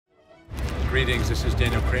Greetings, this is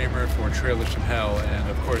Daniel Kremer for Trailers from Hell, and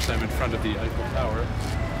of course I'm in front of the Eiffel Tower.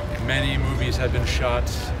 Many movies have been shot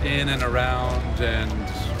in and around and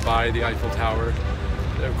by the Eiffel Tower.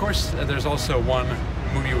 Of course, there's also one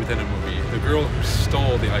movie within a movie, The Girl Who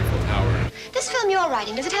Stole the Eiffel Tower. This film you're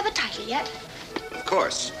writing, does it have a title yet? Of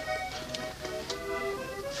course.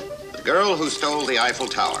 The Girl Who Stole the Eiffel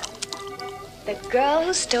Tower. The Girl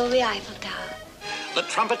Who Stole the Eiffel Tower. The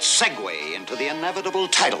trumpet segue into the inevitable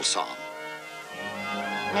title song.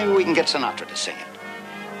 Maybe we can get Sinatra to sing it.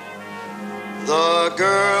 The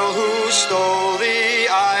girl who stole the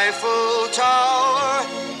Eiffel Tower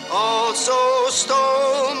also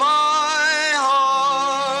stole my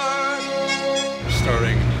heart.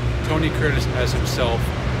 Starring Tony Curtis as himself,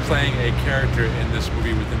 playing a character in this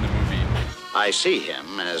movie within the movie. I see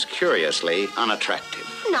him as curiously unattractive.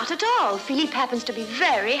 Not at all. Philippe happens to be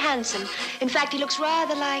very handsome. In fact, he looks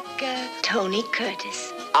rather like Tony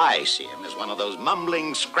Curtis. I see him as one of those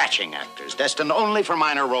mumbling, scratching actors destined only for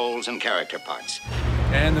minor roles and character parts.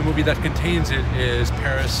 And the movie that contains it is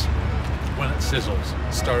Paris When It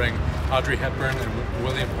Sizzles, starring Audrey Hepburn and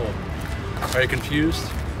William Holden. Are you confused?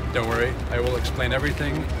 Don't worry, I will explain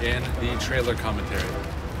everything in the trailer commentary.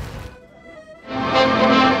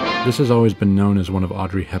 This has always been known as one of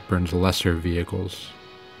Audrey Hepburn's lesser vehicles.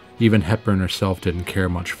 Even Hepburn herself didn't care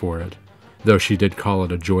much for it, though she did call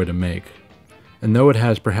it a joy to make. And though it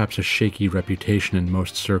has perhaps a shaky reputation in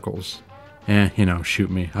most circles,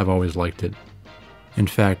 shoot me, I've always liked it. In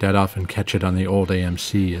fact, I'd often catch it on the old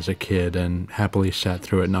AMC as a kid and happily sat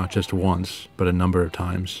through it not just once, but a number of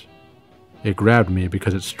times. It grabbed me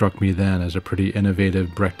because it struck me then as a pretty innovative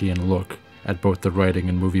Brechtian look at both the writing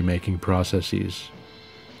and movie-making processes.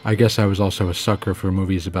 I guess I was also a sucker for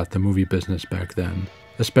movies about the movie business back then,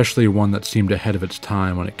 especially one that seemed ahead of its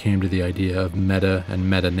time when it came to the idea of meta and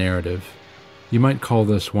meta-narrative. You might call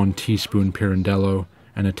this 1 teaspoon Pirandello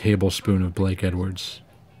and a tablespoon of Blake Edwards.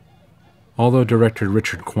 Although director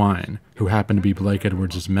Richard Quine, who happened to be Blake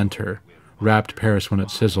Edwards' mentor, wrapped Paris When It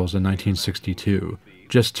Sizzles in 1962,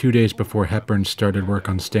 just 2 days before Hepburn started work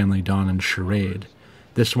on Stanley Donen's Charade,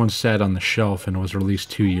 this one sat on the shelf and was released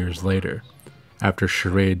 2 years later, after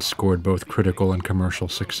Charade scored both critical and commercial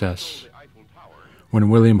success. When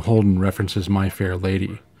William Holden references My Fair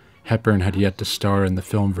Lady, Hepburn had yet to star in the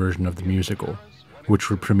film version of the musical, which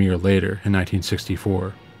would premiere later in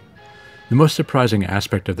 1964. The most surprising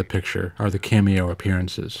aspect of the picture are the cameo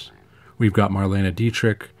appearances. We've got Marlene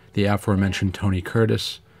Dietrich, the aforementioned Tony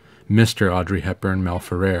Curtis, Mr. Audrey Hepburn, Mel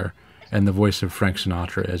Ferrer, and the voice of Frank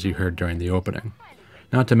Sinatra as you heard during the opening.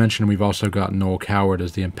 Not to mention we've also got Noel Coward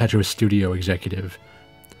as the impetuous studio executive.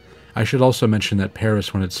 I should also mention that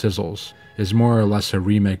Paris When It Sizzles is more or less a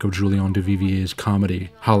remake of Julien Duvivier's comedy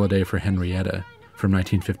Holiday for Henrietta from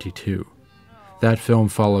 1952. That film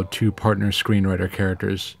followed 2 partner screenwriter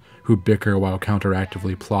characters who bicker while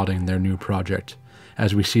counteractively plotting their new project,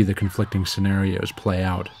 as we see the conflicting scenarios play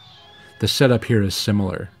out. The setup here is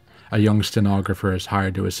similar. A young stenographer is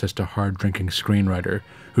hired to assist a hard-drinking screenwriter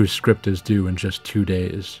whose script is due in just 2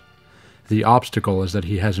 days. The obstacle is that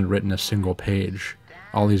he hasn't written a single page.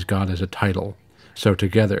 All he's got is a title. So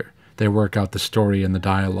together, they work out the story and the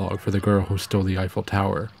dialogue for The Girl Who Stole the Eiffel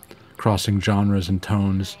Tower, crossing genres and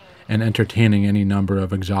tones, and entertaining any number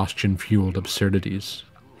of exhaustion-fueled absurdities.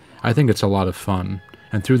 I think it's a lot of fun,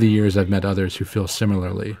 and through the years I've met others who feel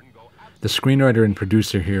similarly. The screenwriter and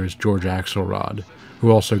producer here is George Axelrod, who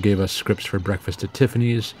also gave us scripts for Breakfast at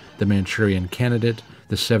Tiffany's, The Manchurian Candidate,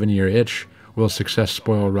 The 7-Year Itch, Will Success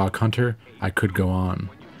Spoil Rock Hunter? I could go on.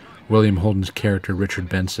 William Holden's character Richard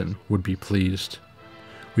Benson would be pleased.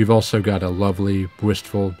 We've also got a lovely,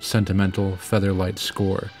 wistful, sentimental, featherlight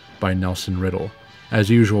score by Nelson Riddle. As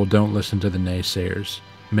usual, don't listen to the naysayers.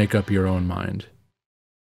 Make up your own mind.